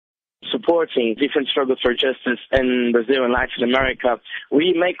supporting different struggles for justice in Brazil and Latin America,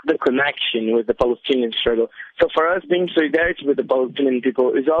 we make the connection with the Palestinian struggle. So for us, being solidarity with the Palestinian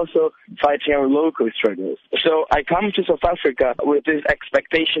people is also fighting our local struggles. So I come to South Africa with this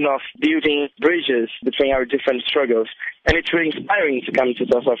expectation of building bridges between our different struggles. And it's really inspiring to come to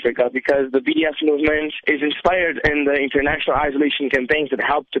South Africa because the BDS movement is inspired in the international isolation campaigns that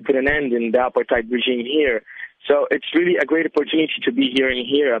helped to put an end in the apartheid regime here. So it's really a great opportunity to be here and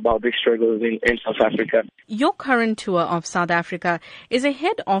hear about these struggles in South Africa. Your current tour of South Africa is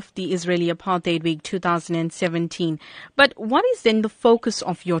ahead of the Israeli Apartheid Week 2017. But what is then the focus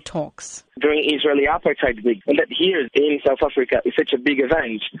of your talks? During Israeli Apartheid Week, and that here in South Africa is such a big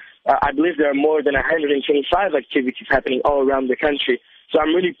event. I believe there are more than 125 activities happening all around the country. So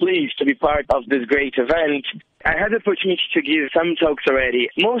I'm really pleased to be part of this great event. I had the opportunity to give some talks already.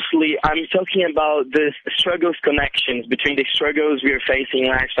 Mostly, I'm talking about the struggles connections between the struggles we are facing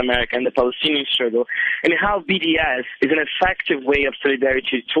in Latin America and the Palestinian struggle, and how BDS is an effective way of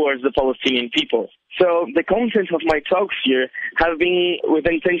solidarity towards the Palestinian people. So the content of my talks here have been with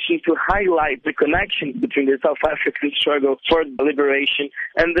the intention to highlight the connections between the South African struggle for liberation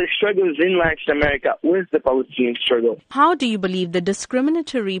and the struggles in Latin America with the Palestinian struggle. How do you believe the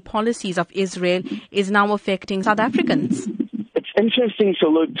discriminatory policies of Israel is now affecting South Africans? It's interesting to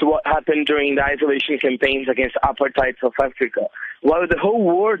look to what happened during the isolation campaigns against apartheid South Africa. While the whole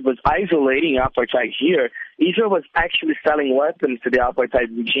world was isolating apartheid here, Israel was actually selling weapons to the apartheid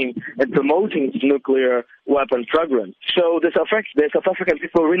regime and promoting its nuclear weapon program. So the South African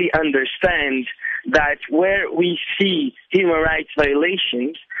people really understand that where we see human rights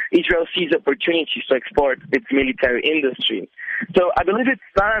violations, Israel sees opportunities to export its military industry. So I believe it's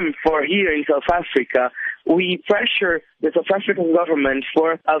time for here in South Africa, we pressure the South African government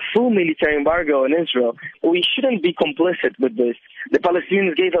for a full military embargo on Israel. We shouldn't be complicit with this. The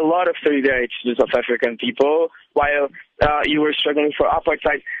Palestinians gave a lot of solidarity to the South African people while you were struggling for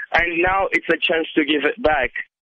apartheid, and now it's a chance to give it back.